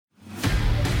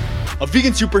A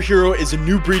vegan superhero is a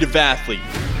new breed of athlete,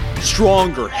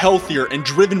 stronger, healthier, and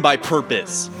driven by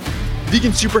purpose.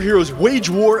 Vegan superheroes wage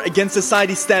war against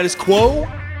society's status quo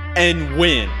and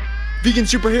win. Vegan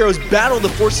superheroes battle the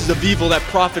forces of evil that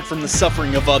profit from the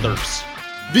suffering of others.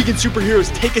 Vegan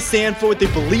superheroes take a stand for what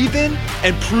they believe in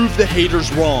and prove the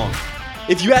haters wrong.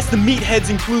 If you ask the meatheads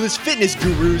and clueless fitness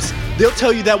gurus, they'll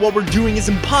tell you that what we're doing is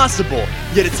impossible,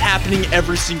 yet it's happening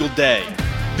every single day.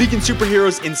 Vegan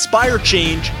superheroes inspire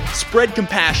change, spread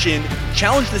compassion,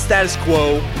 challenge the status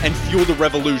quo, and fuel the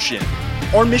revolution.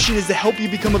 Our mission is to help you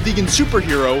become a vegan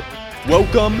superhero.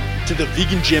 Welcome to the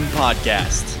Vegan Gym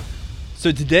Podcast.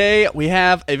 So today we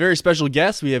have a very special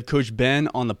guest. We have Coach Ben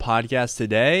on the podcast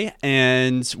today,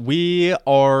 and we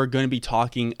are going to be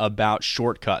talking about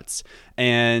shortcuts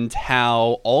and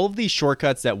how all of these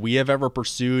shortcuts that we have ever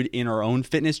pursued in our own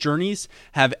fitness journeys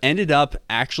have ended up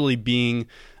actually being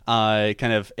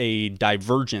kind of a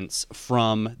divergence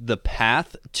from the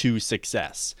path to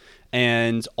success.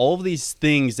 And all of these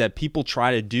things that people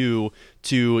try to do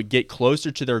to get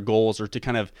closer to their goals or to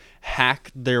kind of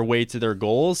hack their way to their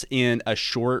goals in a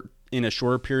shorter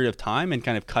period of time and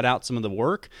kind of cut out some of the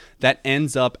work, that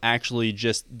ends up actually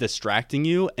just distracting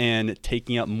you and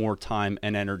taking up more time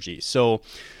and energy. So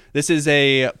this is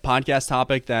a podcast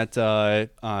topic that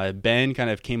Ben kind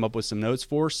of came up with some notes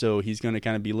for, so he's going to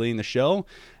kind of be leading the show.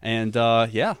 And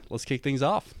let's kick things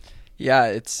off.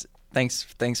 Yeah,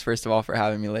 Thanks first of all for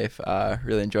having me, Leif.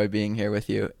 Really enjoy being here with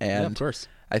you. And yeah, of course.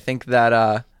 I think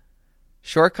that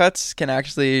shortcuts can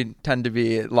actually tend to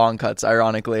be long cuts,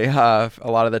 ironically, a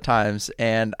lot of the times.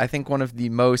 And I think one of the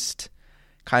most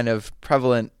kind of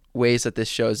prevalent ways that this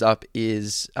shows up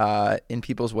is in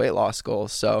people's weight loss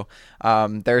goals. So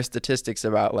there are statistics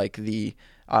about like the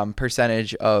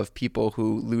percentage of people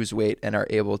who lose weight and are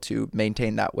able to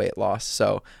maintain that weight loss.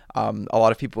 So a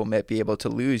lot of people might be able to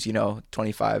lose,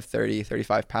 25, 30,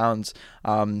 35 pounds.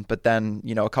 But then,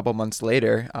 a couple months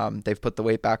later, they've put the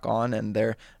weight back on and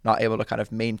they're not able to kind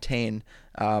of maintain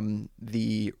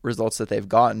the results that they've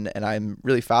gotten. And I'm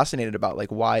really fascinated about like,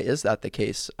 why is that the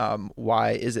case?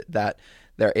 Why is it that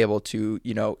they're able to,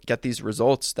 get these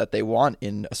results that they want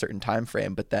in a certain time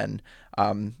frame, but then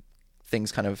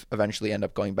things kind of eventually end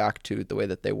up going back to the way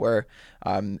that they were.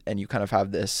 And you kind of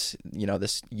have this,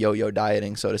 this yo-yo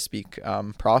dieting, so to speak,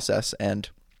 process. And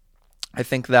I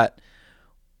think that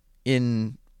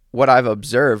in what I've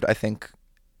observed, I think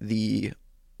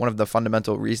one of the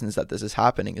fundamental reasons that this is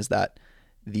happening is that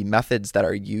the methods that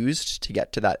are used to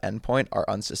get to that endpoint are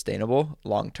unsustainable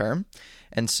long-term.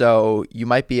 And so you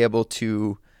might be able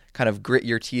to kind of grit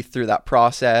your teeth through that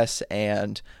process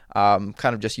and kind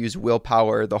of just use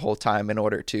willpower the whole time in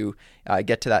order to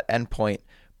get to that endpoint.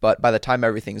 But by the time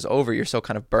everything's over, you're so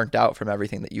kind of burnt out from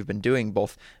everything that you've been doing,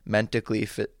 both mentally,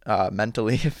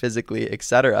 physically,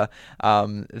 etc.,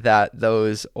 that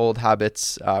those old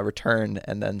habits return,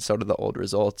 and then so do the old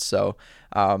results. So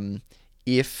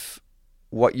if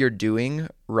what you're doing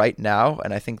right now,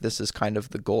 and I think this is kind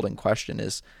of the golden question,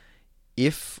 is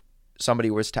if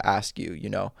somebody was to ask you,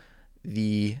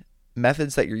 the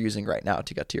methods that you're using right now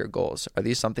to get to your goals, are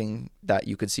these something that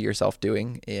you could see yourself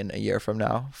doing in a year from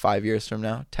now, 5 years from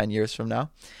now, 10 years from now?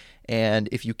 And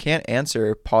if you can't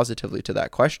answer positively to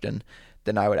that question,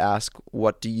 then I would ask,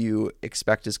 what do you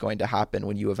expect is going to happen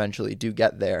when you eventually do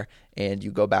get there and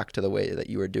you go back to the way that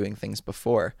you were doing things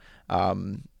before?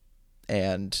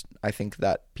 And I think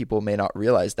that people may not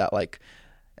realize that,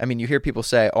 you hear people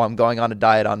say, oh, I'm going on a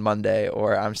diet on Monday,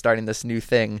 or I'm starting this new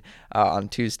thing on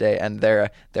Tuesday, and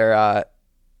they're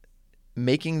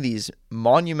making these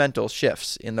monumental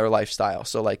shifts in their lifestyle.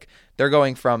 So they're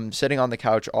going from sitting on the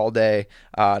couch all day,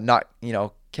 not,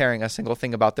 caring a single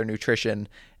thing about their nutrition,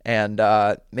 and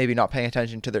maybe not paying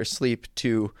attention to their sleep,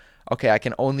 to, okay, I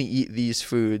can only eat these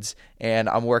foods and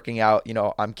I'm working out,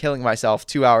 I'm killing myself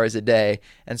 2 hours a day.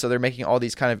 And so they're making all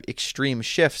these kind of extreme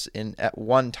shifts at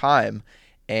one time.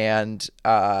 And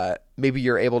maybe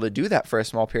you're able to do that for a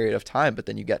small period of time, but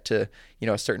then you get to,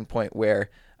 a certain point where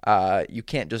you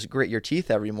can't just grit your teeth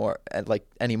anymore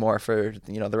for,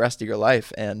 the rest of your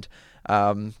life. And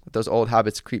those old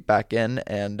habits creep back in.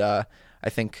 And I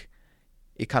think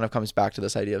it kind of comes back to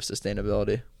this idea of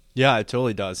sustainability. Yeah, it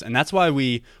totally does. And that's why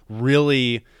we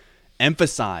really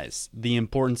emphasize the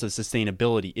importance of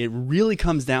sustainability. It really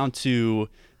comes down to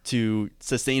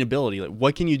sustainability. Like,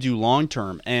 what can you do long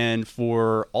term? And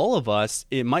for all of us,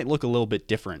 it might look a little bit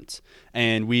different.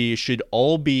 And we should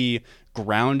all be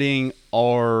grounding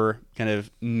our kind of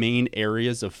main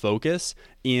areas of focus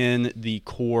in the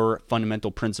core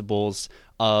fundamental principles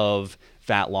of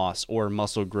fat loss or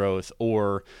muscle growth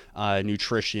or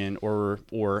nutrition or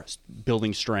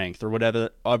building strength or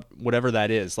whatever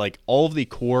that is. Like, all of the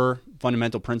core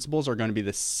fundamental principles are going to be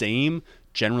the same,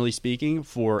 generally speaking,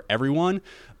 for everyone,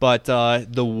 but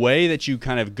the way that you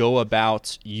kind of go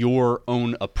about your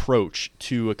own approach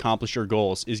to accomplish your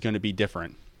goals is going to be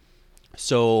different.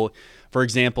 So, for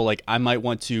example, like, I might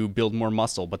want to build more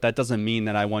muscle, but that doesn't mean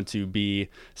that I want to be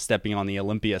stepping on the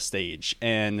Olympia stage.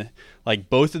 And like,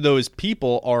 both of those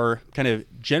people are kind of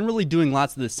generally doing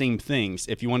lots of the same things.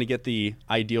 If you want to get the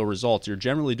ideal results, you're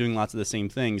generally doing lots of the same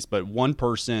things, but one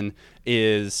person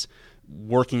is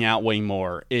working out way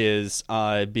more, is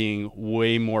being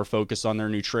way more focused on their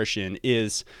nutrition,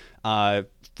 is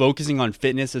focusing on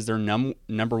fitness as their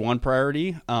number one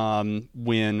priority,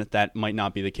 when that might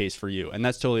not be the case for you. And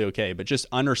that's totally okay. But just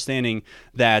understanding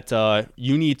that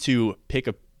you need to pick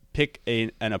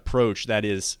an approach that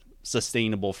is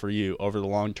sustainable for you over the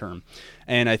long term.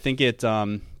 And I think it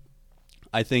kind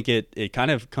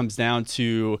of comes down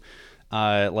to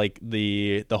like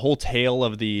the whole tale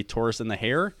of the tortoise and the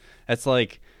hare. It's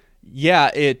like,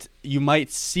 yeah, you might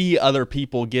see other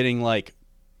people getting like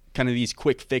kind of these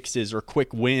quick fixes or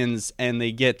quick wins, and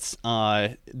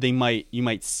you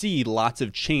might see lots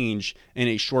of change in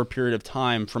a short period of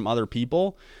time from other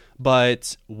people,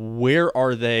 but where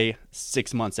are they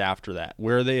 6 months after that?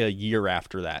 Where are they a year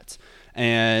after that?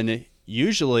 And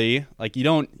usually, like, you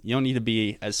don't need to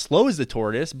be as slow as the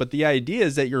tortoise, but the idea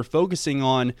is that you're focusing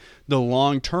on the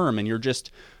long term and you're just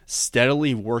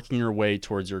steadily working your way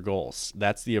towards your goals.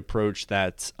 That's the approach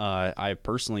that I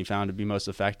personally found to be most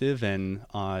effective, and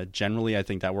generally I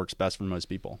think that works best for most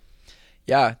people.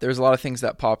 Yeah, there's a lot of things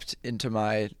that popped into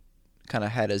my kind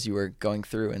of head as you were going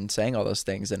through and saying all those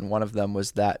things, and one of them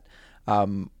was that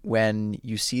when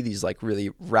you see these like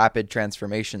really rapid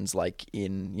transformations, like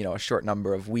in, a short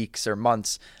number of weeks or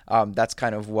months, that's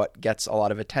kind of what gets a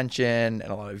lot of attention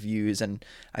and a lot of views. And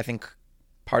I think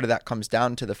part of that comes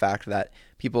down to the fact that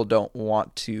people don't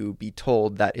want to be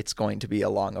told that it's going to be a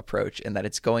long approach and that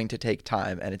it's going to take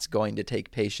time and it's going to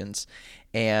take patience.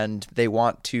 And they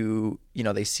want to,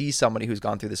 they see somebody who's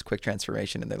gone through this quick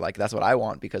transformation and they're like, that's what I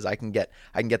want, because I can get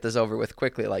this over with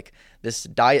quickly. Like, this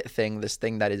diet thing, this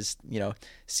thing that is,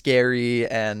 scary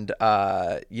and,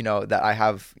 that I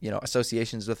have,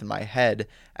 associations with in my head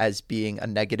as being a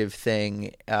negative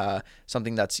thing,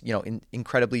 something that's,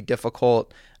 incredibly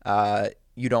difficult.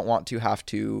 You don't want to have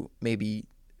to maybe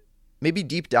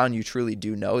deep down you truly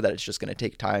do know that it's just going to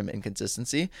take time and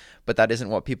consistency, but that isn't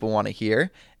what people want to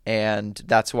hear. And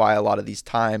that's why a lot of these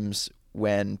times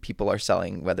when people are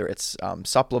selling, whether it's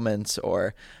supplements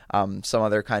or some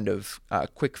other kind of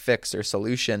quick fix or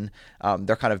solution,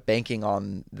 they're kind of banking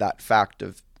on that fact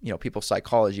of, people's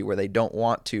psychology, where they don't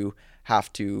want to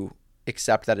have to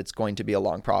accept that it's going to be a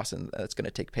long process and that it's going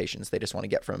to take patience. They just want to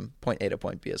get from point A to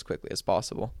point B as quickly as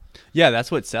possible. Yeah, that's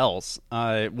what sells.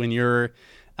 When you're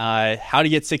how to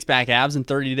get six-pack abs in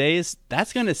 30 days,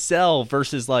 that's going to sell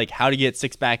versus like how to get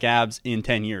six-pack abs in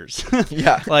 10 years.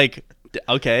 Yeah. Like,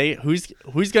 okay, who's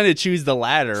going to choose the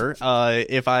latter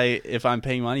if I'm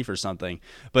paying money for something?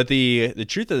 But the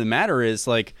truth of the matter is,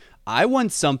 like, I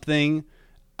want something.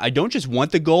 I don't just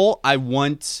want the goal. I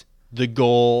want the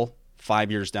goal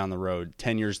 5 years down the road,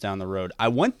 10 years down the road. I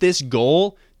want this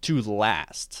goal to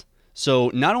last. So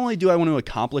not only do I want to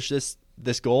accomplish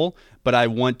this goal, but I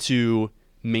want to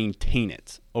maintain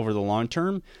it over the long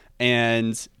term.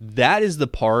 And that is the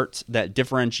part that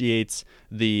differentiates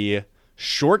the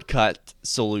shortcut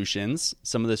solutions,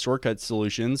 some of the shortcut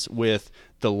solutions, with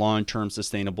the long-term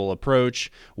sustainable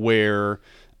approach, where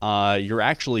you're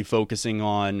actually focusing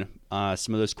on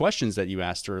some of those questions that you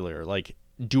asked earlier. Like,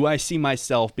 do I see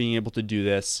myself being able to do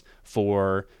this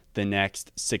for the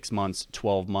next 6 months,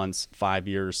 12 months, 5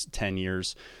 years, 10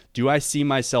 years? Do I see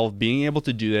myself being able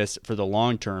to do this for the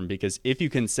long term? Because if you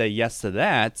can say yes to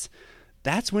that,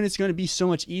 that's when it's going to be so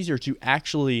much easier to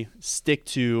actually stick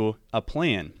to a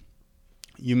plan.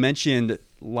 You mentioned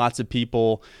lots of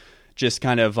people just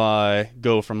kind of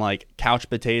go from like couch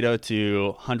potato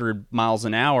to 100 miles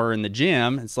an hour in the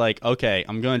gym. It's like, okay,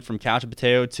 I'm going from couch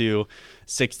potato to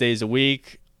 6 days a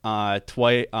week, 2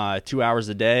 hours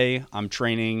a day. I'm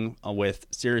training with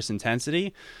serious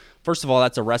intensity. First of all,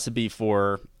 that's a recipe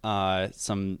for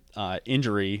some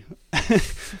injury,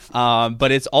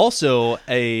 but it's also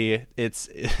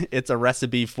it's a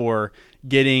recipe for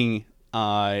getting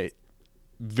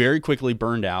very quickly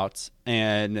burned out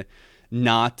and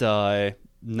not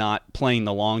playing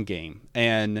the long game.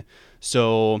 And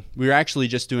So we were actually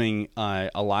just doing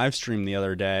a live stream the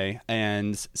other day,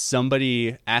 and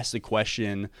somebody asked the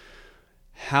question,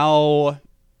 how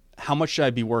much should I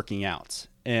be working out?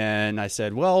 And I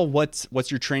said, well, what's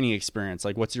your training experience?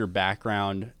 Like, what's your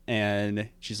background? And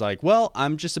she's like, well,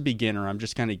 I'm just a beginner. I'm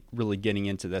just kind of really getting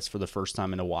into this for the first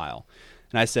time in a while.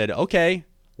 And I said, okay,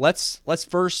 let's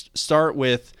first start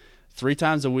with 3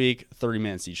 times a week, 30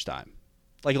 minutes each time.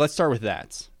 Like, let's start with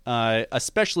that.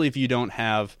 Especially if you don't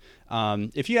have,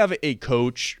 if you have a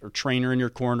coach or trainer in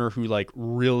your corner who like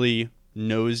really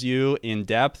knows you in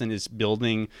depth and is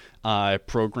building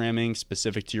programming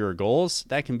specific to your goals,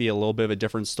 that can be a little bit of a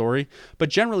different story. But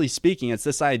generally speaking, it's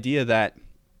this idea that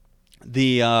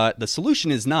the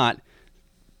solution is not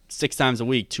 6 times a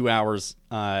week, 2 hours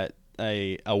a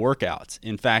workout.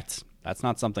 In fact, that's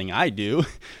not something I do,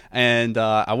 and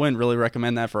I wouldn't really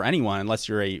recommend that for anyone unless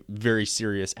you're a very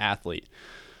serious athlete.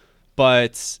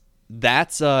 But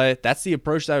that's the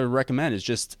approach that I would recommend, is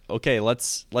just, okay,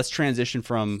 let's transition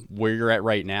from where you're at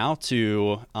right now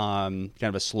to kind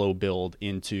of a slow build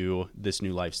into this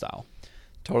new lifestyle.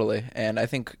 Totally. And I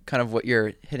think kind of what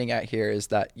you're hitting at here is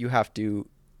that you have to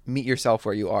meet yourself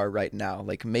where you are right now.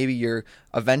 Like, maybe your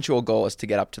eventual goal is to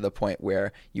get up to the point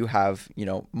where you have,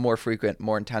 more frequent,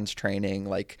 more intense training,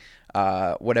 like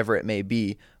whatever it may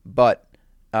be. But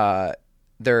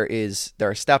there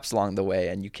are steps along the way,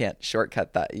 and you can't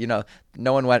shortcut that.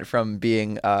 No one went from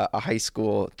being a high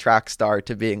school track star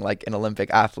to being like an Olympic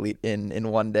athlete in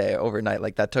one day overnight.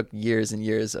 Like, that took years and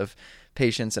years of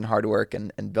patience and hard work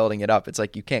and building it up. It's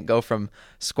like you can't go from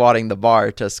squatting the bar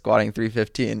to squatting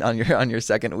 315 on your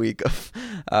second week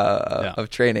of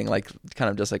training, like kind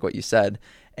of just like what you said.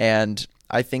 And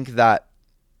I think that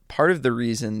part of the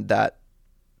reason that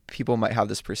people might have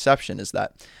this perception is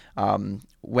that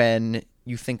when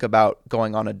you think about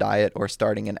going on a diet or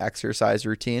starting an exercise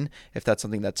routine, if that's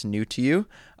something that's new to you,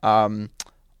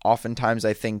 oftentimes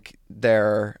I think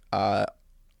there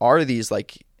are these,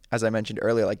 like, as I mentioned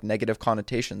earlier, like negative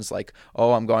connotations, like,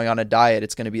 oh, I'm going on a diet,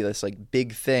 it's going to be this like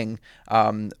big thing.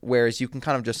 Whereas you can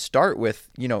kind of just start with,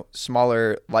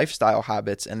 smaller lifestyle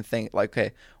habits and think like,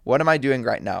 okay, what am I doing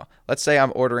right now? Let's say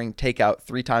I'm ordering takeout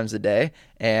 3 times a day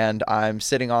and I'm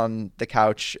sitting on the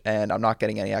couch and I'm not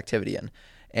getting any activity in,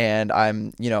 and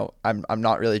I'm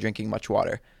not really drinking much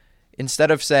water. Instead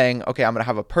of saying, okay, I'm going to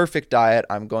have a perfect diet,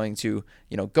 I'm going to,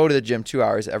 go to the gym 2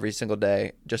 hours every single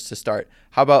day just to start.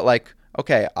 How about like,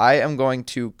 okay, I am going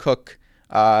to cook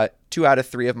 2 out of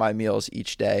 3 of my meals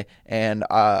each day, and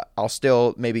I'll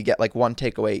still maybe get like 1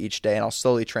 takeaway each day, and I'll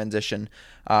slowly transition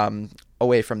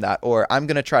away from that. Or I'm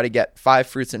going to try to get 5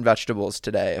 fruits and vegetables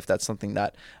today if that's something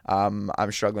that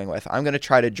I'm struggling with. I'm going to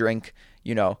try to drink,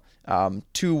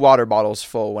 2 water bottles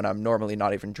full when I'm normally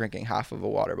not even drinking half of a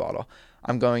water bottle.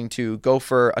 I'm going to go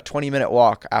for a 20-minute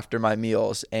walk after my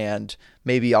meals, and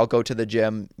maybe I'll go to the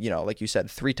gym, like you said,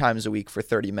 3 times a week for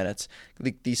 30 minutes.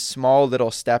 These small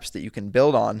little steps that you can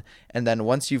build on, and then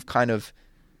once you've kind of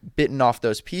bitten off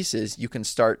those pieces, you can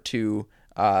start to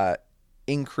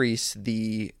increase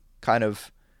the kind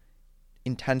of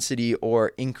intensity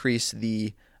or increase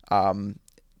the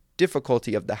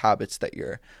difficulty of the habits that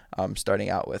you're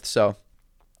starting out with. So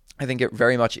I think it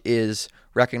very much is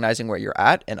recognizing where you're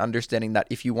at and understanding that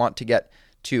if you want to get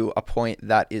to a point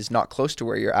that is not close to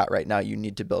where you're at right now, you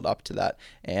need to build up to that.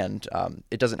 And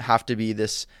it doesn't have to be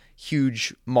this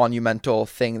huge monumental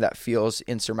thing that feels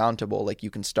insurmountable. Like, you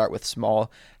can start with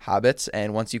small habits,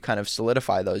 and once you kind of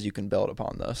solidify those, you can build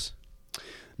upon those.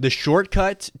 The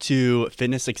shortcut to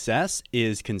fitness success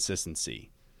is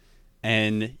consistency.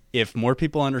 And if more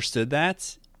people understood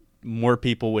that, more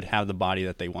people would have the body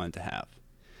that they wanted to have.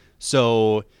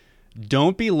 So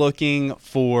don't be looking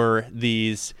for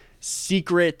these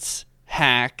secret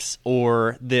hacks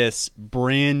or this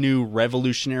brand new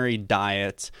revolutionary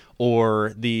diet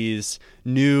or these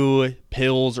new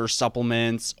pills or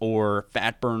supplements or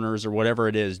fat burners or whatever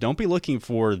it is. Don't be looking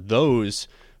for those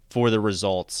for the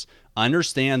results.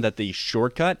 Understand that the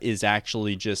shortcut is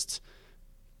actually just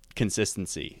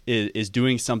consistency, is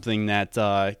doing something that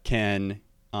can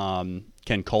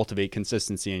cultivate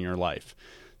consistency in your life.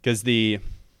 Because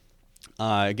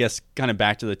I guess kind of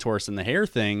back to the tortoise and the hare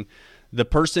thing, the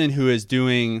person who is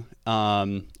doing,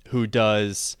 who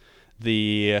does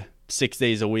the 6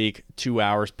 days a week, 2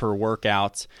 hours per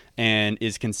workout, and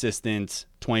is consistent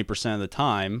 20% of the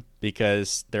time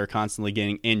because they're constantly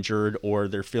getting injured, or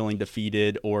they're feeling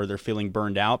defeated, or they're feeling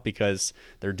burned out because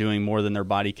they're doing more than their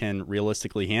body can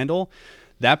realistically handle,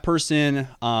 that person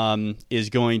is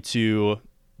going to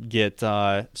get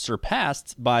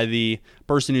surpassed by the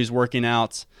person who's working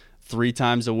out 3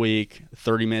 times a week,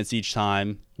 30 minutes each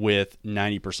time with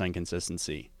 90%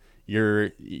 consistency.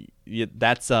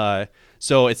 that's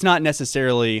so it's not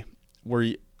necessarily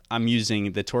where I'm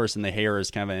using the tortoise and the hare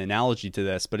as kind of an analogy to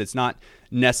this, but it's not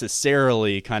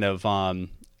necessarily kind of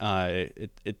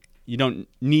you don't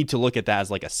need to look at that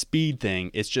as like a speed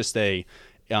thing. It's just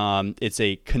it's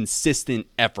a consistent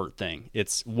effort thing.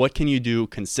 It's what can you do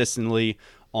consistently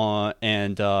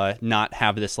and not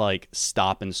have this like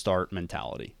stop and start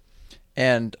mentality.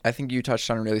 And I think you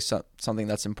touched on really something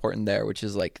that's important there, which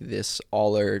is like this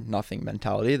all or nothing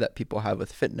mentality that people have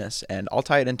with fitness. And I'll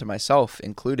tie it into myself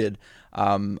included.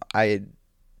 I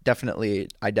definitely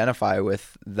identify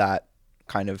with that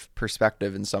kind of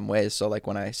perspective in some ways. So like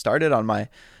when I started on my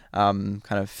kind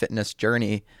of fitness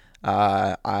journey,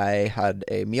 I had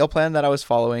a meal plan that I was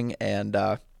following, and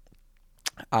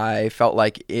I felt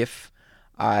like if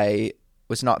I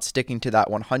was not sticking to that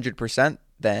 100%,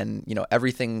 then, you know,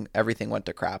 everything went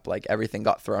to crap. Like everything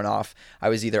got thrown off. I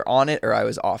was either on it or I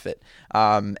was off it.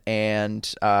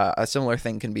 And a similar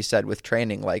thing can be said with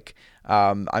training. Like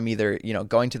I'm either, you know,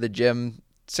 going to the gym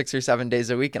 6 or 7 days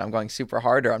a week and I'm going super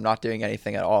hard, or I'm not doing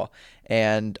anything at all.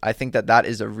 And I think that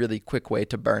is a really quick way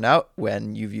to burn out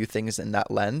when you view things in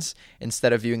that lens,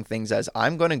 instead of viewing things as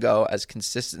I'm going to go as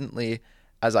consistently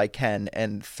as I can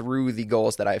and through the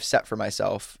goals that I've set for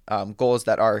myself, goals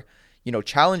that are, you know,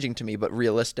 challenging to me, but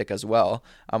realistic as well,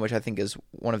 which I think is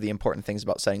one of the important things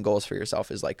about setting goals for yourself,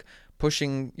 is like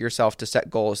pushing yourself to set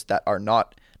goals that are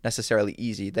not necessarily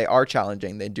easy. They are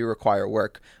challenging. They do require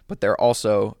work, but they're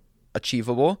also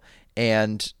achievable,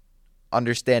 and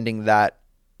understanding that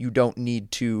you don't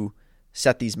need to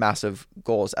set these massive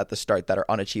goals at the start that are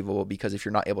unachievable, because if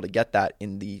you're not able to get that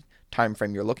in the time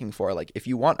frame you're looking for, like if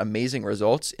you want amazing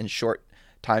results in short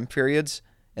time periods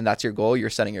and that's your goal, you're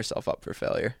setting yourself up for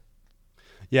failure.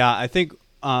 Yeah, I think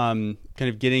kind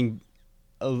of getting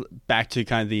back to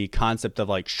kind of the concept of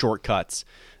like shortcuts.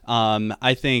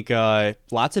 I think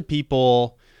lots of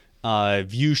people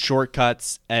view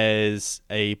shortcuts as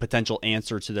a potential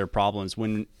answer to their problems,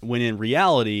 when in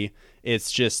reality it's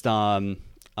just kind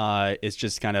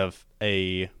of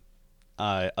a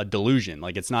delusion.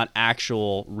 Like it's not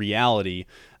actual reality.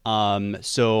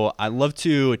 So I love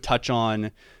to touch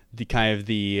on the kind of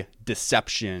the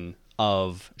deception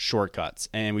of shortcuts,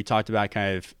 and we talked about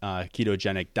kind of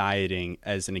ketogenic dieting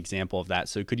as an example of that.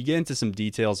 So could you get into some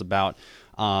details about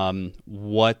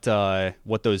what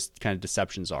those kind of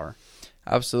deceptions are?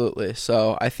 Absolutely.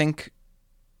 So I think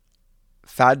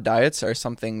fad diets are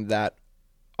something that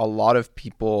a lot of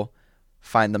people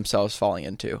find themselves falling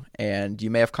into, and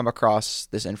you may have come across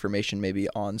this information maybe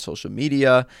on social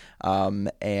media,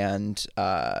 and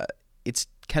it's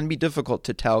can be difficult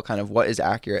to tell kind of what is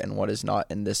accurate and what is not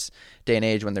in this day and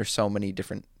age, when there's so many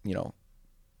different, you know,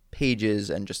 pages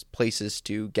and just places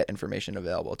to get information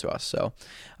available to us. So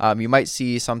you might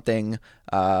see something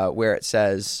where it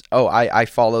says, oh, I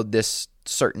followed this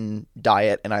certain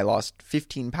diet and I lost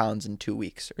 15 pounds in 2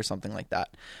 weeks or something like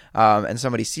that. And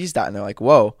somebody sees that and they're like,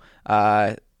 whoa,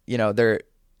 you know,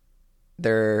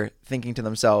 they're thinking to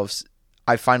themselves,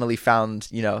 I finally found,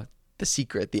 you know, the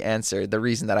secret, the answer, the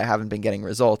reason that I haven't been getting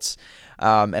results.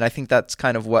 And I think that's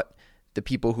kind of what the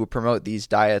people who promote these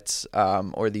diets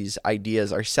or these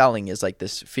ideas are selling, is like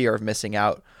this fear of missing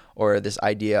out, or this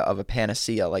idea of a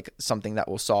panacea, like something that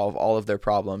will solve all of their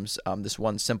problems, this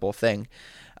one simple thing.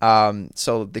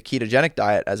 So the ketogenic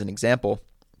diet, as an example,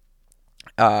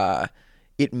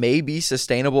 it may be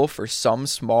sustainable for some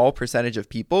small percentage of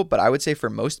people, but I would say for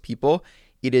most people,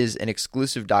 it is an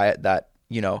exclusive diet that,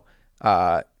 you know,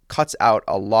 cuts out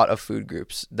a lot of food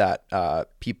groups that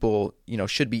people, you know,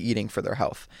 should be eating for their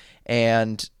health.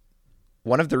 And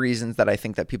one of the reasons that I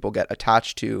think that people get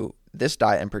attached to this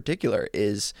diet in particular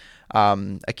is a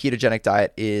ketogenic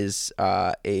diet is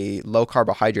a low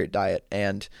carbohydrate diet,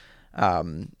 and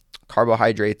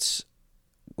carbohydrates,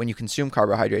 when you consume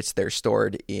carbohydrates, they're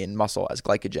stored in muscle as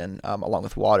glycogen along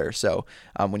with water. So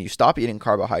when you stop eating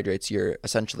carbohydrates, you're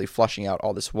essentially flushing out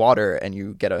all this water, and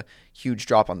you get a huge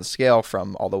drop on the scale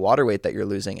from all the water weight that you're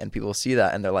losing. And people see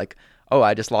that and they're like, oh,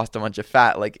 I just lost a bunch of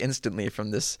fat like instantly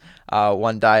from this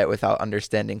one diet, without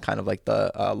understanding kind of like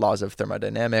the laws of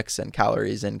thermodynamics and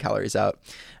calories in, calories out.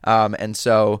 And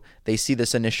so they see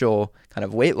this initial kind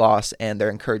of weight loss and they're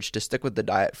encouraged to stick with the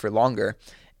diet for longer.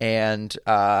 And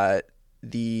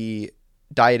the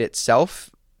diet itself,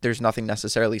 there's nothing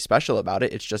necessarily special about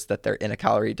it. It's just that they're in a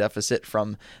calorie deficit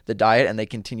from the diet and they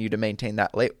continue to maintain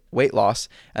that weight loss.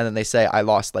 And then they say, I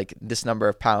lost like this number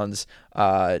of pounds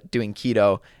doing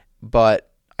keto. But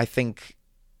I think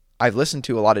I've listened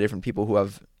to a lot of different people who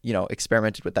have, you know,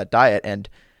 experimented with that diet, and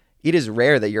it is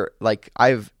rare that you're like,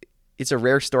 it's a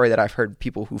rare story that I've heard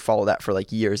people who follow that for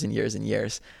like years and years and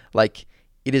years. Like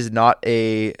it is not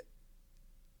a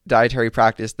dietary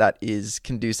practice that is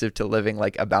conducive to living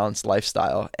like a balanced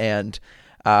lifestyle. And,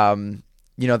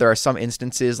 there are some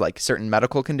instances like certain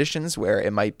medical conditions where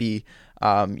it might be,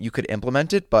 you could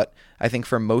implement it. But I think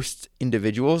for most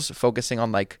individuals, focusing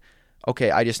on like,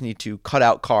 okay, I just need to cut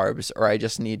out carbs, or I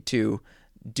just need to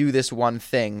do this one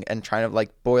thing, and trying to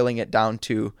like boiling it down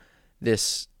to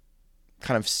this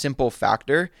kind of simple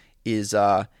factor is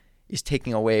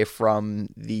taking away from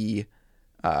the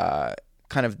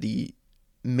kind of the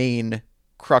main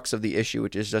crux of the issue,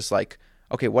 which is just like,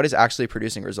 okay, what is actually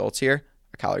producing results here?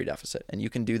 A calorie deficit. And you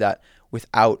can do that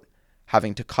without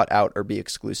having to cut out or be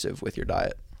exclusive with your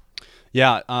diet.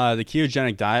 Yeah, the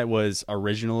ketogenic diet was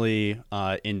originally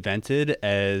invented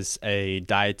as a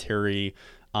dietary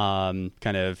kind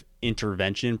of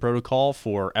intervention protocol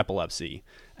for epilepsy.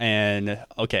 And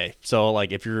okay, so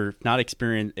like if you're not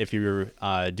if you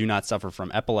do not suffer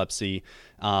from epilepsy,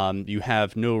 you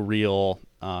have no real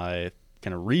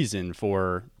kind of reason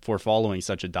for following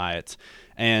such a diet.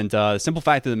 And the simple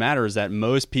fact of the matter is that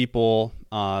most people,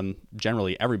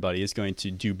 generally everybody, is going to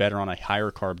do better on a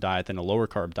higher carb diet than a lower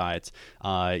carb diet.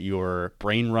 Your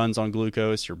brain runs on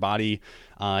glucose. Your body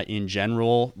in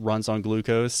general runs on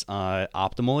glucose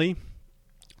optimally.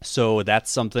 So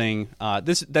that's something,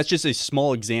 that's just a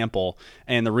small example.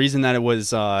 And the reason that it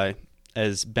was,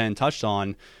 as Ben touched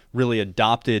on, really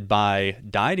adopted by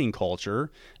dieting culture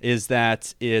is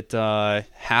that it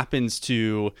happens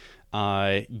to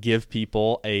give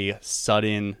people a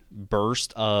sudden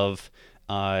burst of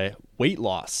weight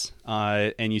loss.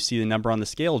 And you see the number on the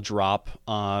scale drop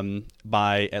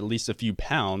by at least a few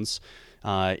pounds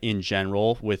in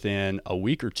general within a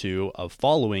week or two of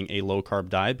following a low carb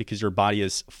diet, because your body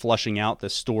is flushing out the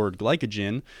stored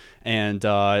glycogen and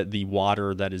the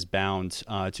water that is bound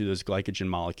to those glycogen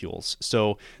molecules.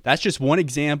 So that's just one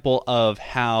example of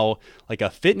how like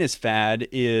a fitness fad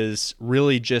is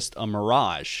really just a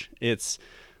mirage. It's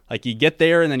like you get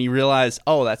there and then you realize,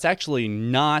 oh, that's actually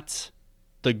not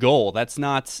the goal. That's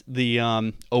not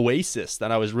the oasis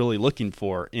that I was really looking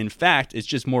for. In fact, it's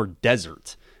just more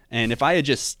desert. And if I had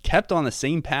just kept on the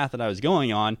same path that I was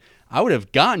going on, I would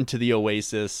have gotten to the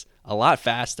oasis a lot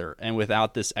faster and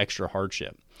without this extra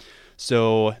hardship.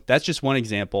 So that's just one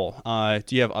example.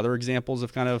 Do you have other examples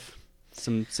of kind of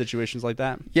some situations like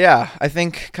that? Yeah, I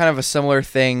think kind of a similar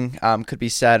thing could be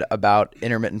said about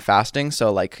intermittent fasting.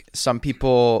 So like some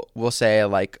people will say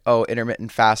like, oh,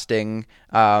 intermittent fasting,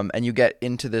 and you get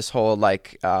into this whole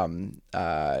like,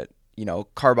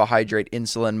 carbohydrate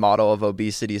insulin model of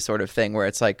obesity sort of thing, where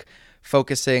it's like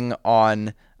focusing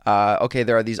on, okay,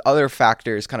 there are these other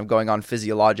factors kind of going on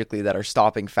physiologically that are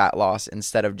stopping fat loss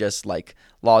instead of just like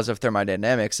laws of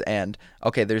thermodynamics. And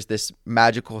okay, there's this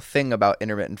magical thing about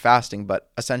intermittent fasting,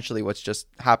 but essentially what's just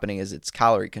happening is it's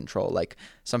calorie control. Like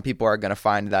some people are going to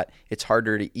find that it's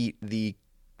harder to eat the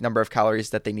number of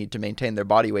calories that they need to maintain their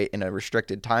body weight in a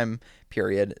restricted time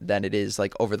period than it is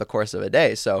like over the course of a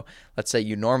day. So let's say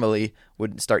you normally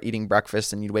would start eating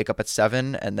breakfast and you'd wake up at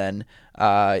 7 and then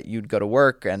you'd go to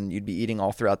work and you'd be eating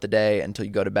all throughout the day until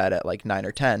you go to bed at like 9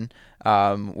 or 10.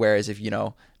 Whereas if,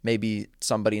 maybe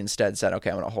somebody instead said,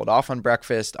 okay, I'm going to hold off on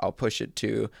breakfast. I'll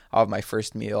have my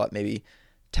first meal at maybe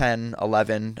 10,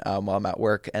 11 while I'm at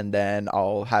work, and then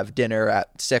I'll have dinner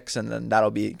at 6, and then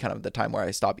that'll be kind of the time where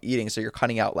I stop eating. So you're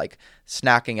cutting out like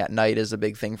snacking at night is a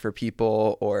big thing for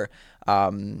people, or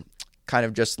kind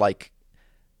of just like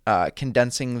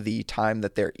condensing the time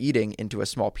that they're eating into a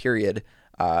small period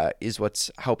is what's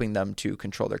helping them to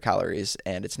control their calories.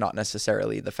 And it's not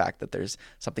necessarily the fact that there's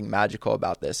something magical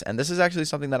about this. And this is actually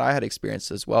something that I had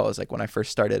experienced as well. Is like when I first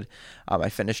started my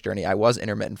fitness journey, I was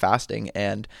intermittent fasting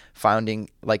and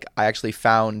I actually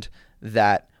found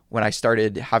that when I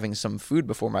started having some food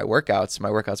before my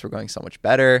workouts were going so much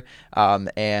better.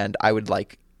 And I would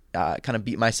kind of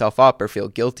beat myself up or feel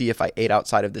guilty if I ate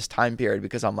outside of this time period,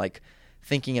 because I'm like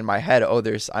thinking in my head, oh,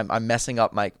 I'm messing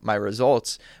up my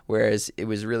results, whereas it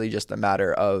was really just a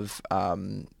matter of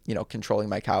controlling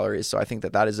my calories. So I think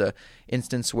that is a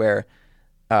instance where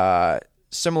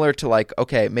similar to like,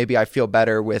 okay, maybe I feel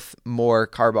better with more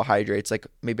carbohydrates, like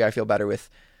maybe I feel better with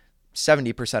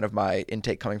 70% of my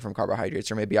intake coming from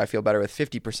carbohydrates, or maybe I feel better with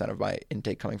 50% of my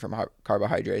intake coming from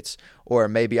carbohydrates, or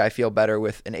maybe I feel better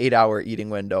with an 8-hour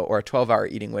eating window or a 12-hour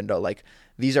eating window. Like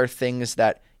these are things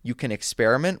that you can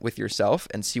experiment with yourself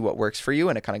and see what works for you.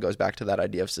 And it kind of goes back to that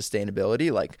idea of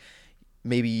sustainability. Like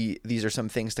maybe these are some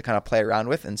things to kind of play around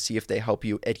with and see if they help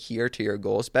you adhere to your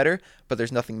goals better, but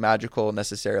there's nothing magical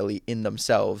necessarily in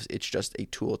themselves. It's just a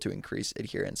tool to increase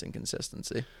adherence and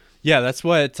consistency. Yeah, that's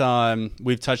what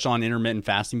we've touched on intermittent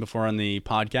fasting before on the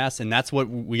podcast, and that's what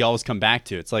we always come back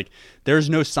to. It's like there's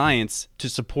no science to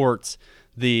support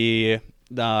this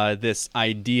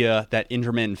idea that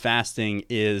intermittent fasting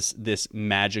is this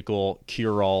magical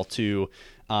cure-all to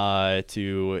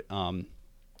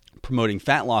promoting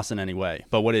fat loss in any way.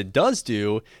 But what it does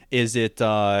do is it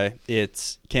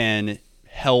can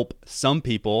help some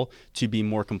people to be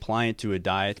more compliant to a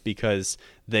diet because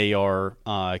they are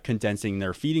condensing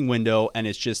their feeding window, and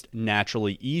it's just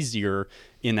naturally easier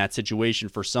in that situation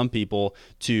for some people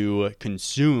to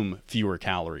consume fewer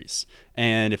calories.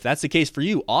 And if that's the case for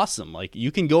you, awesome. Like,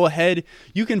 you can go ahead,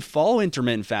 you can follow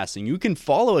intermittent fasting, you can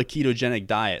follow a ketogenic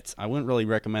diet. I wouldn't really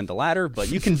recommend the latter, but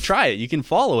you can try it, you can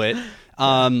follow it.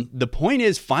 The point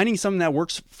is finding something that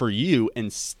works for you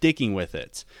and sticking with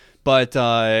it. But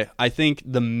I think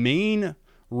the main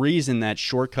reason that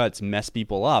shortcuts mess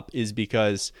people up is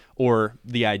because, or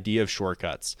the idea of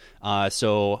shortcuts.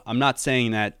 So I'm not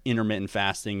saying that intermittent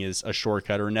fasting is a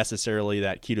shortcut or necessarily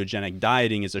that ketogenic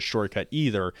dieting is a shortcut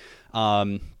either.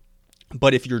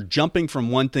 But if you're jumping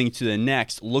from one thing to the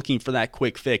next, looking for that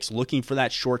quick fix, looking for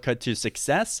that shortcut to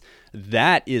success,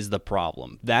 that is the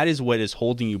problem. That is what is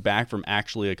holding you back from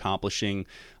actually accomplishing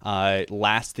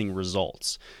lasting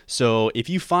results. So if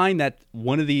you find that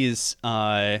one of these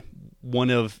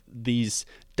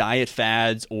diet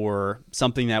fads or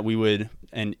something that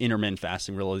and intermittent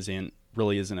fasting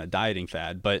really isn't a dieting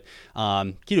fad, but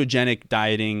ketogenic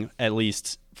dieting, at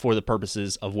least for the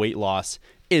purposes of weight loss,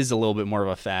 is a little bit more of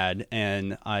a fad.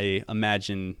 And I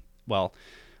imagine, well,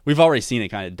 we've already seen it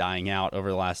kind of dying out over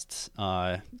the last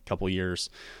couple years.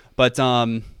 But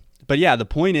yeah, the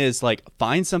point is, like,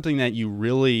 find something that you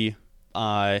really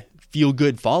feel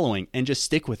good following and just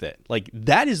stick with it. Like,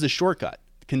 that is the shortcut.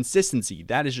 Consistency,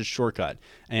 that is just shortcut,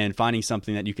 and finding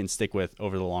something that you can stick with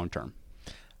over the long term.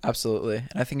 Absolutely.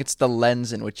 And I think it's the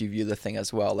lens in which you view the thing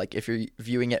as well. Like, if you're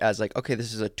viewing it as like, okay,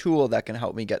 this is a tool that can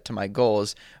help me get to my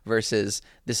goals versus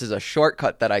this is a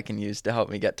shortcut that I can use to help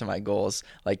me get to my goals,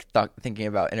 like thinking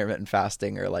about intermittent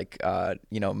fasting or like,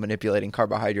 manipulating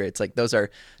carbohydrates, like those are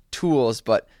tools.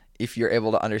 But if you're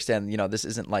able to understand, this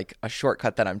isn't like a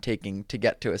shortcut that I'm taking to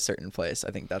get to a certain place, I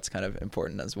think that's kind of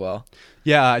important as well.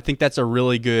 Yeah, I think that's a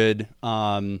really good,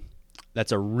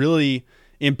 that's a really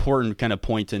important kind of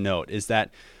point to note, is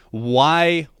that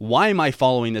why am I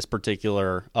following this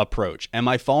particular approach? Am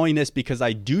I following this because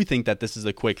I do think that this is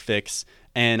a quick fix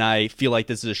and I feel like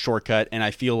this is a shortcut, and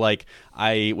I feel like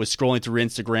I was scrolling through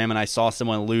Instagram and I saw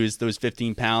someone lose those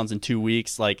 15 pounds in 2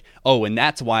 weeks, like, oh, and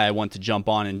that's why I want to jump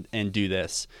on and do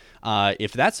this.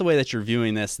 If that's the way that you're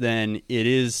viewing this, then it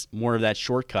is more of that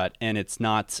shortcut, and it's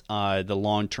not the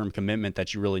long-term commitment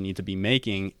that you really need to be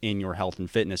making in your health and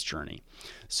fitness journey.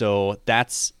 So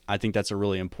I think that's a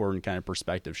really important kind of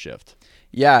perspective shift.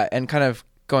 Yeah, and kind of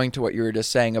going to what you were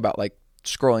just saying about like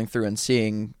scrolling through and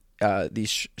seeing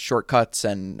these shortcuts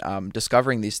and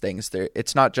discovering these things.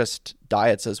 It's not just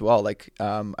diets as well. Like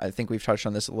I think we've touched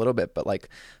on this a little bit, but like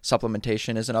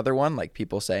supplementation is another one. Like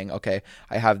people saying, okay,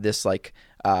 I have this like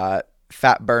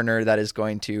fat burner that is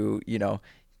going to,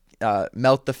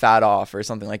 melt the fat off or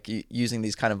something, like using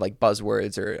these kind of like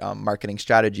buzzwords or marketing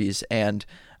strategies. And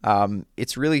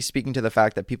it's really speaking to the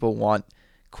fact that people want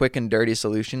quick and dirty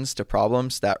solutions to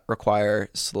problems that require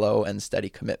slow and steady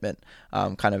commitment,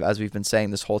 kind of as we've been saying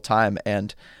this whole time.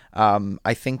 And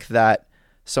I think that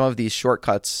some of these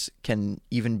shortcuts can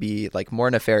even be like more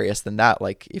nefarious than that.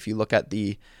 Like if you look at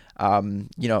the,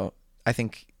 I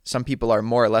think some people are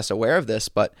more or less aware of this,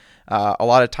 but a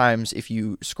lot of times if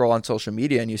you scroll on social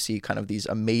media and you see kind of these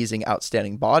amazing,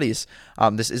 outstanding bodies,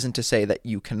 this isn't to say that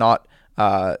you cannot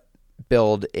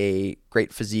build a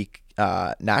great physique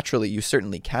naturally. You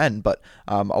certainly can, but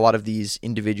a lot of these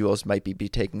individuals might be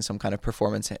taking some kind of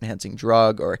performance enhancing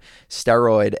drug or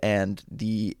steroid. And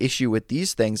the issue with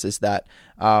these things is that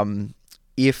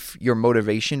if your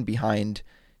motivation behind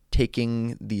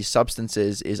taking these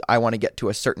substances is I want to get to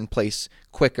a certain place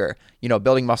quicker,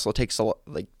 building muscle takes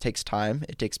time,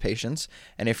 it takes patience.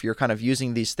 And if you're kind of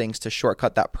using these things to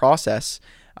shortcut that process,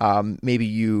 maybe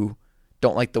you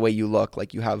don't like the way you look,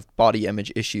 like you have body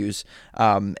image issues,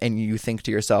 and you think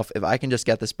to yourself, if I can just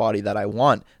get this body that I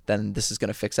want, then this is going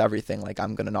to fix everything. Like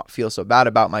I'm going to not feel so bad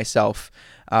about myself,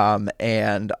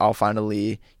 and I'll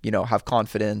finally, have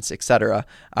confidence, etc.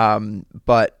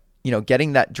 But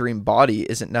getting that dream body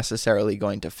isn't necessarily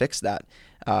going to fix that,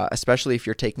 especially if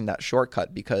you're taking that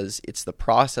shortcut, because it's the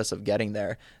process of getting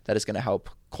there that is going to help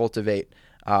cultivate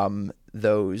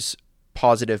those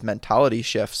positive mentality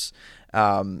shifts,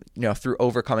 through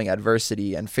overcoming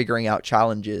adversity and figuring out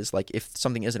challenges. Like if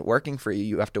something isn't working for you,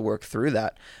 you have to work through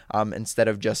that, instead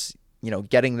of just,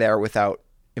 getting there without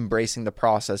embracing the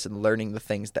process and learning the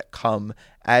things that come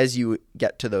as you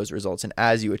get to those results and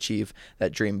as you achieve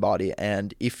that dream body.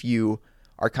 And if you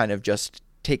are kind of just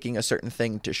taking a certain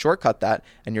thing to shortcut that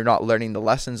and you're not learning the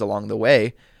lessons along the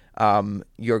way,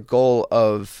 your goal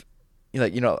of,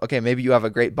 okay, maybe you have a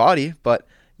great body, but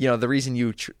the reason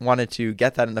you wanted to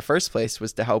get that in the first place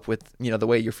was to help with, the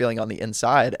way you're feeling on the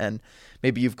inside. And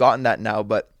maybe you've gotten that now,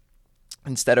 but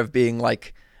instead of being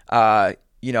like,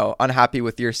 unhappy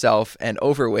with yourself and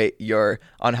overweight, you're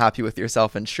unhappy with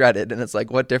yourself and shredded. And it's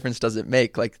like, what difference does it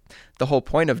make? Like the whole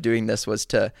point of doing this was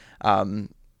to,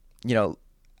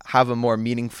 have a more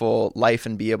meaningful life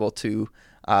and be able to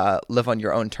live on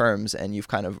your own terms. And you've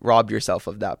kind of robbed yourself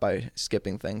of that by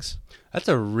skipping things. That's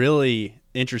a really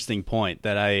interesting point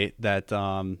that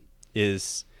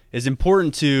is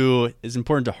important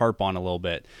to harp on a little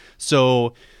bit.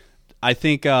 So I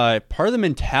think part of the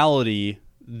mentality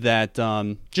that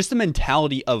just the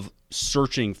mentality of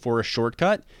searching for a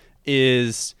shortcut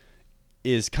is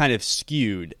kind of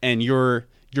skewed, and you're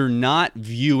not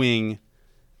viewing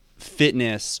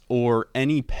fitness or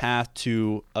any path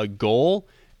to a goal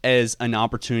as an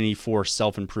opportunity for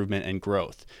self-improvement and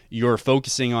growth. You're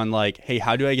focusing on like, hey,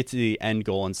 how do I get to the end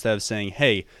goal, instead of saying,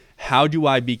 hey, how do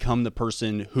I become the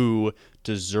person who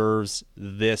deserves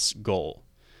this goal?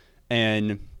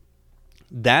 And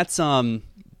that's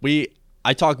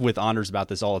I talk with Anders about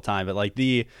this all the time, but like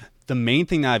the main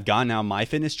thing that I've gotten out of my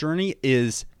fitness journey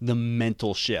is the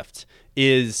mental shift,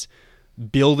 is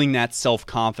building that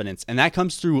self-confidence. And that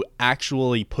comes through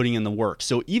actually putting in the work.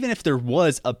 So even if there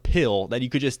was a pill that you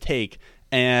could just take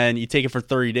and you take it for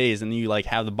 30 days and then you like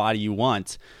have the body you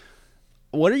want,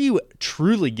 what are you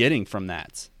truly getting from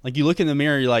that? Like you look in the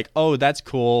mirror, you're like, oh, that's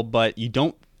cool, but you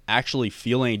don't actually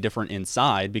feel any different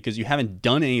inside because you haven't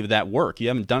done any of that work. You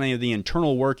haven't done any of the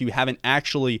internal work. You haven't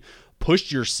actually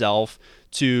pushed yourself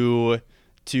to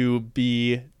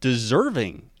be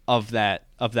deserving of that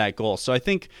goal. So I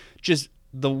think just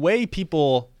the way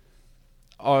people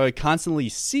constantly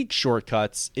seek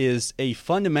shortcuts is a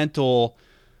fundamental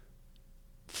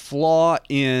flaw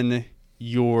in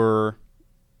your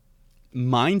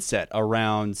mindset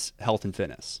around health and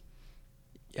fitness.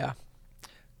 Yeah,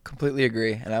 completely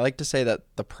agree. And I like to say that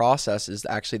the process is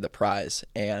actually the prize,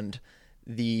 and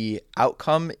the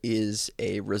outcome is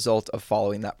a result of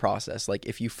following that process. Like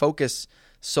if you focus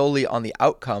solely on the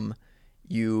outcome,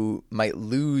 you might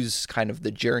lose kind of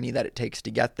the journey that it takes to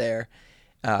get there,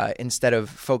 instead of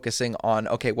focusing on,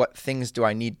 okay, what things do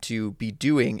I need to be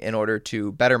doing in order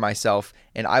to better myself?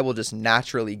 And I will just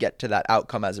naturally get to that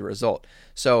outcome as a result.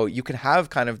 So you can have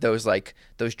kind of those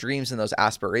dreams and those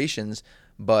aspirations,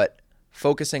 but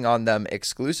focusing on them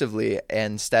exclusively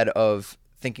instead of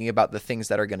thinking about the things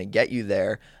that are going to get you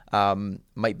there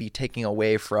might be taking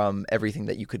away from everything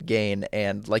that you could gain.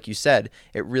 And like you said,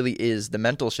 it really is the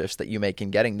mental shifts that you make in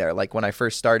getting there. Like when I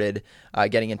first started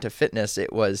getting into fitness,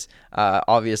 it was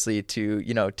obviously to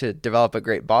develop a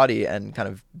great body and kind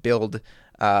of build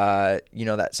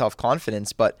that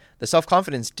self-confidence. But the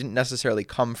self-confidence didn't necessarily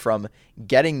come from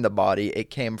getting the body. It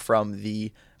came from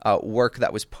the work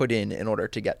that was put in order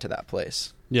to get to that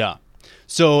place. Yeah.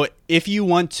 So if you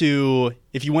want to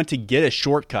get a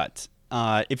shortcut,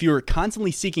 if you're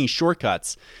constantly seeking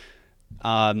shortcuts,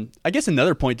 I guess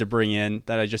another point to bring in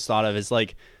that I just thought of is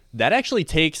like that actually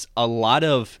takes a lot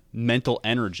of mental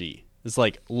energy. It's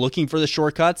like looking for the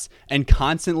shortcuts and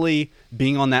constantly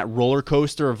being on that roller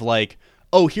coaster of like,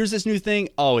 oh, here's this new thing.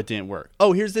 Oh, it didn't work.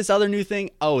 Oh, here's this other new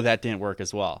thing. Oh, that didn't work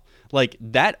as well. Like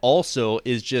that also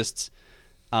is just,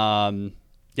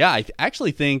 I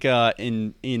actually think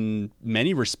in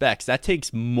many respects that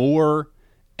takes more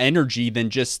energy than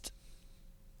just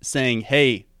saying,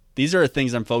 "Hey, these are the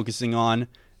things I'm focusing on,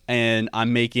 and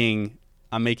I'm making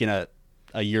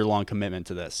a year-long commitment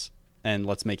to this, and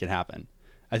let's make it happen."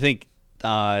 I think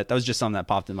that was just something that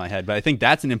popped in my head, but I think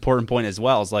that's an important point as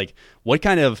well. Is like what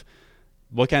kind of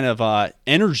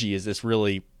energy is this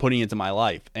really putting into my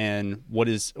life, and what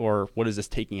is this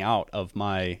taking out of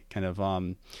my kind of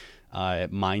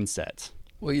mindset?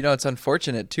 Well, it's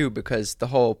unfortunate too, because the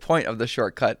whole point of the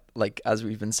shortcut, like as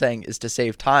we've been saying, is to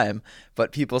save time.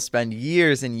 But people spend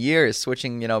years and years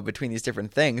switching, between these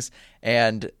different things.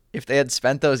 And if they had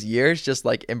spent those years just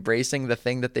like embracing the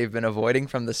thing that they've been avoiding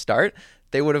from the start,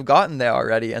 they would have gotten there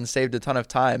already and saved a ton of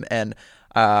time. And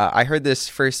I heard this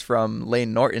first from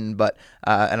Layne Norton, but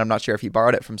and I'm not sure if he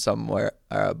borrowed it from somewhere.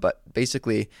 But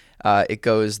basically, it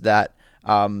goes that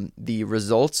the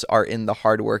results are in the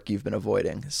hard work you've been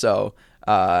avoiding. So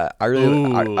I really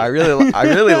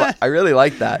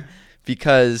like that,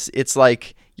 because it's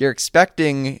like you're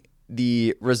expecting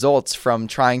the results from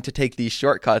trying to take these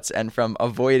shortcuts and from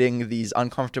avoiding these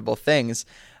uncomfortable things.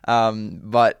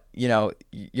 But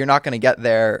you're not going to get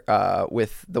there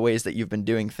with the ways that you've been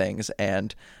doing things,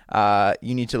 and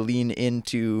you need to lean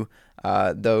into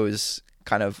those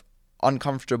kind of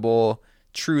uncomfortable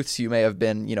truths you may have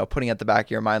been, putting at the back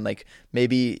of your mind. Like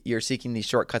maybe you're seeking these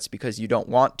shortcuts because you don't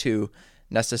want to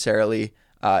necessarily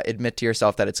admit to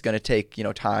yourself that it's going to take,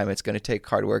 time, it's going to take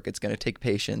hard work, it's going to take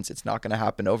patience, it's not going to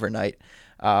happen overnight.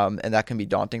 And that can be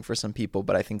daunting for some people.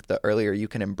 But I think the earlier you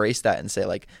can embrace that and say,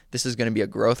 like, this is going to be a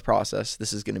growth process.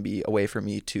 This is going to be a way for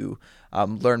me to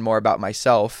learn more about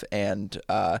myself and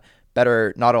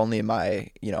better not only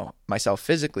myself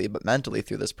physically, but mentally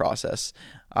through this process.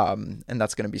 And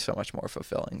that's going to be so much more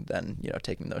fulfilling than,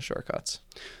 taking those shortcuts.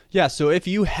 Yeah. So if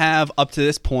you have up to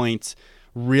this point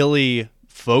really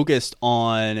focused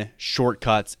on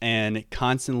shortcuts and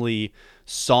constantly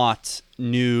sought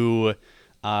new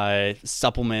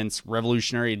supplements,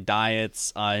 revolutionary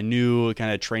diets, new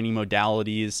kind of training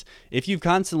modalities, if you've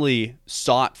constantly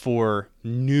sought for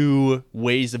new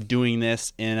ways of doing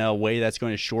this in a way that's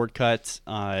going to shortcut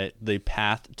the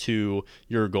path to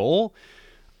your goal,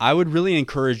 I would really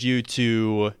encourage you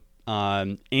to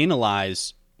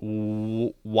analyze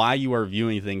why you are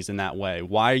viewing things in that way,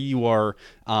 why you are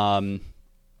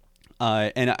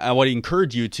and I would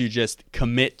encourage you to just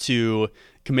commit to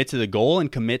the goal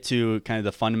and commit to kind of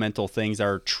the fundamental things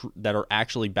that are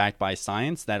actually backed by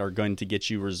science, that are going to get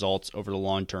you results over the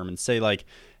long term, and say like,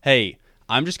 hey,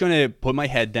 I'm just going to put my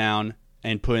head down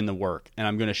and put in the work, and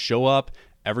I'm going to show up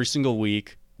every single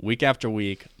week, week after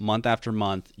week, month after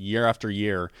month, year after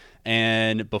year,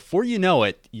 and before you know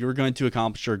it, you're going to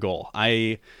accomplish your goal.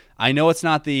 I know it's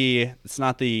not the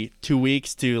 2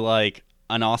 weeks to like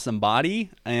an awesome body,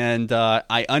 and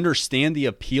I understand the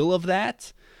appeal of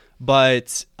that,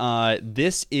 but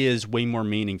this is way more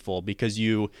meaningful because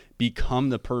you become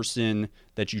the person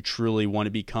that you truly want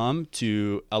to become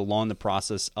along the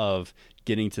process of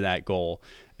getting to that goal.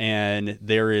 And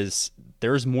there's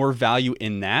more value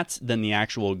in that than the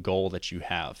actual goal that you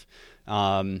have.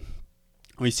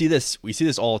 We see this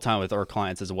all the time with our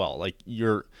clients as well. Like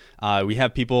we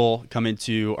have people come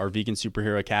into our Vegan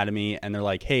Superhero Academy and they're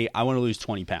like, hey, I want to lose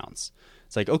 20 pounds.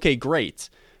 It's like, okay,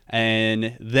 great.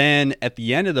 And then at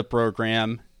the end of the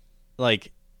program,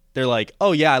 like they're like,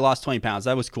 oh yeah, I lost 20 pounds.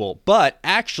 That was cool. But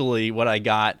actually what I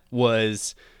got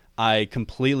was I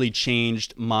completely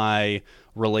changed my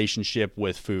relationship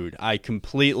with food. I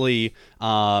completely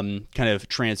kind of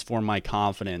transformed my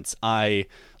confidence. I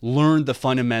learned the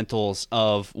fundamentals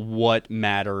of what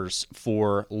matters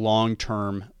for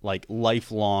long-term, like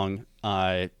lifelong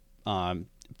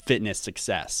fitness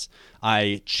success.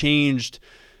 I changed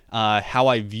how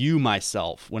I view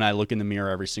myself when I look in the mirror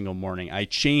every single morning. I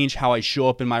change how I show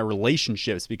up in my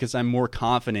relationships because I'm more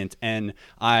confident, and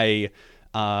I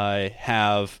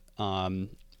have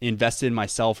invested in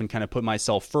myself and kind of put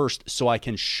myself first so I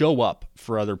can show up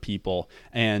for other people.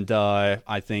 And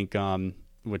I think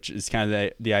which is kind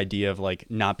of the idea of like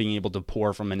not being able to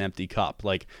pour from an empty cup.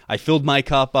 Like I filled my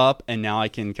cup up and now I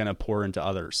can kind of pour into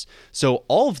others. So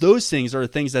all of those things are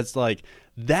things that's like,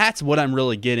 that's what I'm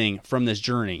really getting from this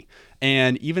journey.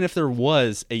 And even if there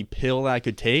was a pill that I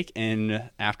could take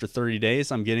and after 30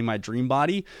 days I'm getting my dream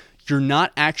body, you're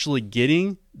not actually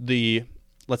getting the,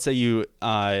 let's say you,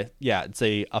 it's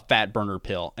a fat burner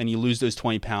pill and you lose those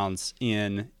 20 pounds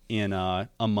in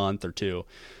a month or two.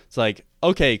 It's like,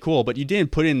 okay, cool, but you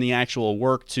didn't put in the actual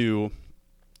work to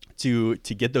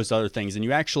get those other things, and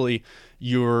you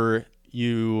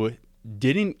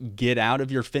didn't get out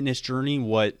of your fitness journey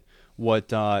what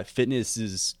fitness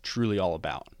is truly all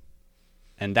about,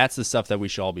 and that's the stuff that we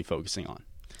should all be focusing on.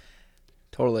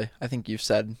 Totally, I think you've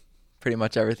said pretty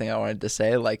much everything I wanted to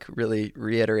say. Like really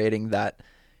reiterating that,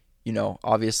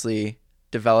 obviously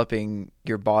developing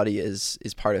your body is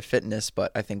part of fitness,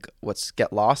 but I think what's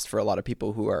get lost for a lot of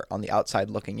people who are on the outside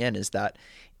looking in is that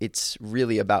it's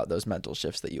really about those mental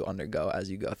shifts that you undergo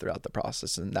as you go throughout the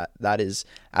process, and that is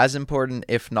as important,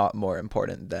 if not more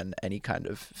important, than any kind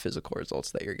of physical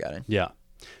results that you're getting. Yeah.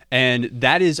 And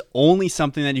that is only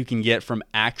something that you can get from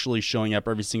actually showing up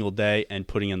every single day and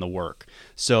putting in the work.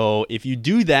 So if you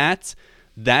do that,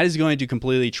 that is going to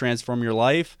completely transform your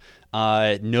life.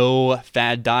 No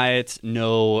fad diets,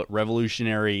 no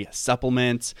revolutionary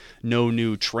supplements, no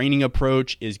new training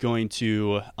approach is going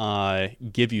to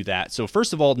give you that. So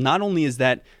first of all, not only is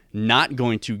that not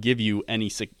going to give you any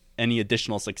any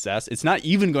additional success. It's not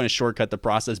even going to shortcut the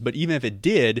process, but even if it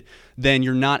did, then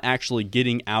you're not actually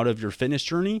getting out of your fitness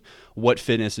journey what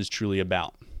fitness is truly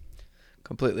about.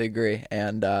 Completely agree.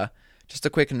 And just a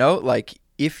quick note, like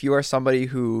if you are somebody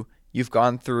who you've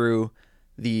gone through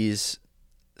these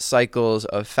cycles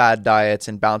of fad diets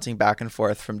and bouncing back and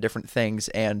forth from different things,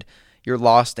 and you're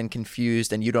lost and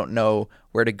confused and you don't know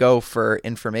where to go for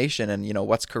information and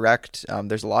what's correct,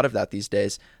 there's a lot of that these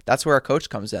days. That's where a coach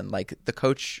comes in. Like the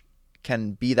coach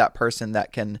can be that person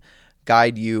that can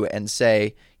guide you and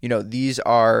say, these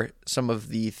are some of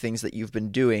the things that you've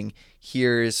been doing.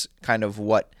 Here's kind of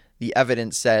what the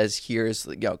evidence says. Here's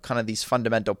kind of these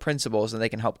fundamental principles, and they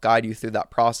can help guide you through that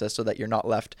process so that you're not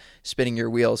left spinning your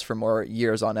wheels for more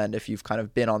years on end if you've kind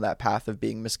of been on that path of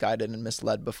being misguided and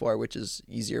misled before, which is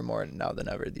easier more now than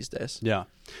ever these days. Yeah.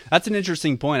 That's an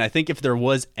interesting point. I think if there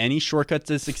was any shortcut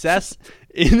to success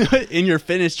in your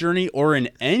fitness journey or in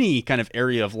any kind of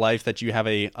area of life that you have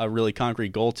a really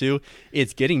concrete goal to,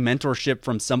 it's getting mentorship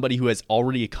from somebody who has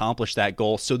already accomplished that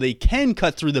goal so they can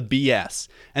cut through the BS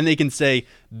and they can say,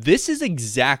 this is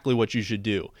exactly what you should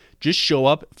do. Just show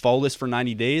up, follow this for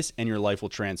 90 days, and your life will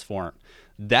transform.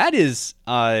 That is,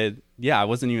 I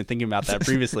wasn't even thinking about that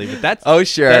previously, but that's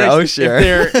sure.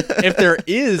 If there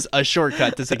is a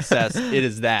shortcut to success, it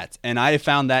is that. And I have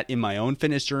found that in my own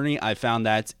fitness journey. I found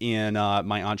that in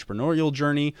my entrepreneurial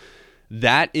journey.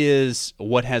 That is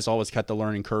what has always cut the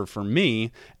learning curve for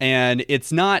me. And it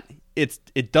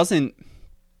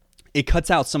cuts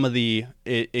out some of the,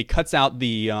 it cuts out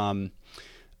the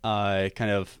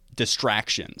kind of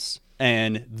distractions.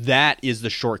 And that is the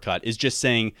shortcut, is just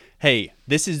saying, hey,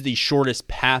 this is the shortest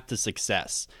path to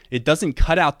success. It doesn't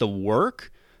cut out the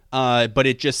work, but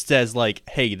it just says like,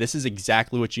 hey, this is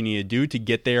exactly what you need to do to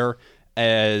get there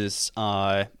as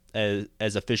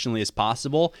efficiently as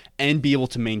possible and be able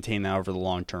to maintain that over the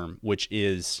long term, which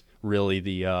is really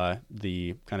the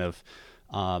kind of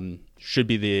should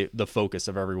be the focus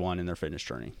of everyone in their fitness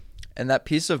journey. And that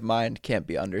peace of mind can't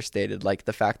be understated. Like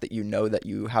the fact that that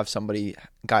you have somebody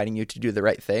guiding you to do the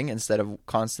right thing instead of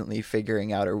constantly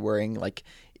figuring out or worrying like,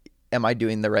 am I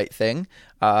doing the right thing?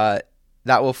 That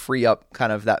will free up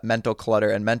kind of that mental clutter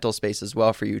and mental space as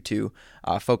well for you to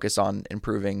focus on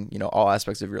improving, all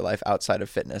aspects of your life outside of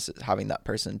fitness. Having that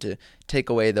person to take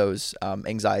away those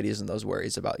anxieties and those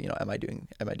worries about, am I doing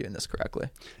this correctly?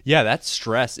 Yeah, that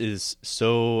stress is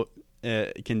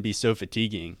can be so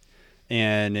fatiguing.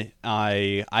 And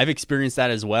I've experienced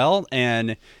that as well.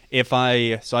 And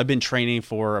so I've been training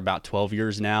for about 12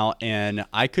 years now, and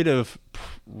I could have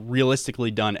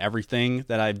realistically done everything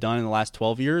that I've done in the last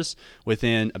 12 years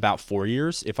within about 4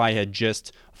 years if I had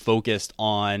just focused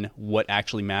on what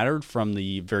actually mattered from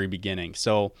the very beginning.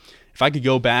 So if I could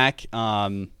go back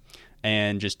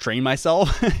and just train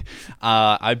myself,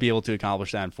 I'd be able to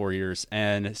accomplish that in 4 years.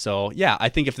 And so, yeah, I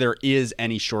think if there is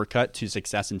any shortcut to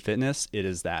success in fitness, it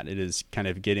is that. It is kind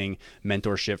of getting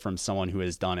mentorship from someone who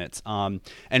has done it. And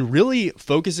really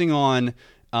focusing on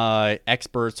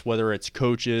experts, whether it's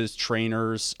coaches,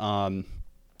 trainers,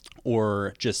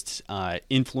 or just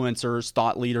influencers,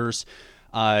 thought leaders.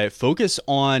 Focus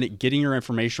on getting your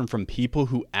information from people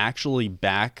who actually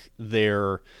back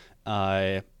their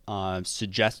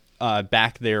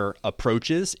back their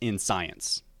approaches in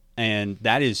science. And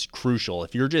that is crucial.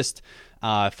 If you're just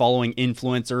following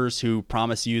influencers who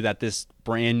promise you that this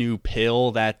brand new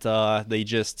pill that they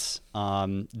just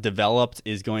developed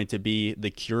is going to be the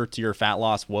cure to your fat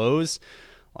loss woes,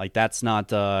 like that's not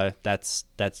that's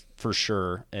for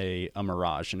sure a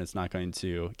mirage, and it's not going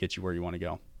to get you where you want to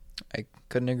go. I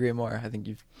couldn't agree more. I think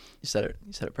you said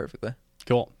it perfectly.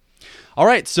 Cool. All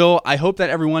right, so I hope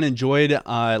that everyone enjoyed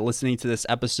listening to this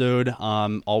episode.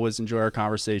 Always enjoy our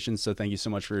conversations, so thank you so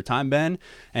much for your time, Ben.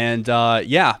 And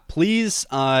please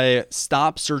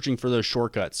stop searching for those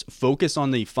shortcuts. Focus on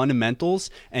the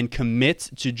fundamentals and commit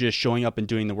to just showing up and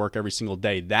doing the work every single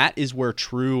day. That is where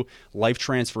true life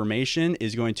transformation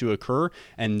is going to occur,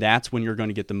 and that's when you're going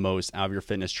to get the most out of your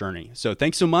fitness journey. So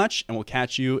thanks so much, and we'll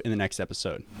catch you in the next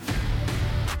episode.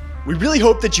 We really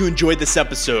hope that you enjoyed this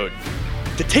episode.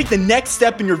 To take the next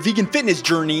step in your vegan fitness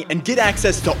journey and get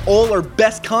access to all our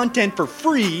best content for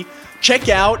free, check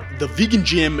out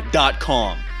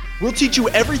thevegangym.com. We'll teach you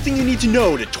everything you need to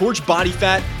know to torch body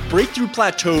fat, break through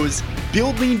plateaus,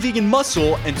 build lean vegan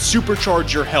muscle, and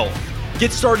supercharge your health.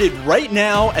 Get started right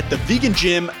now at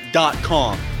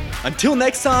thevegangym.com. Until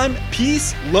next time,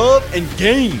 peace, love, and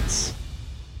gains.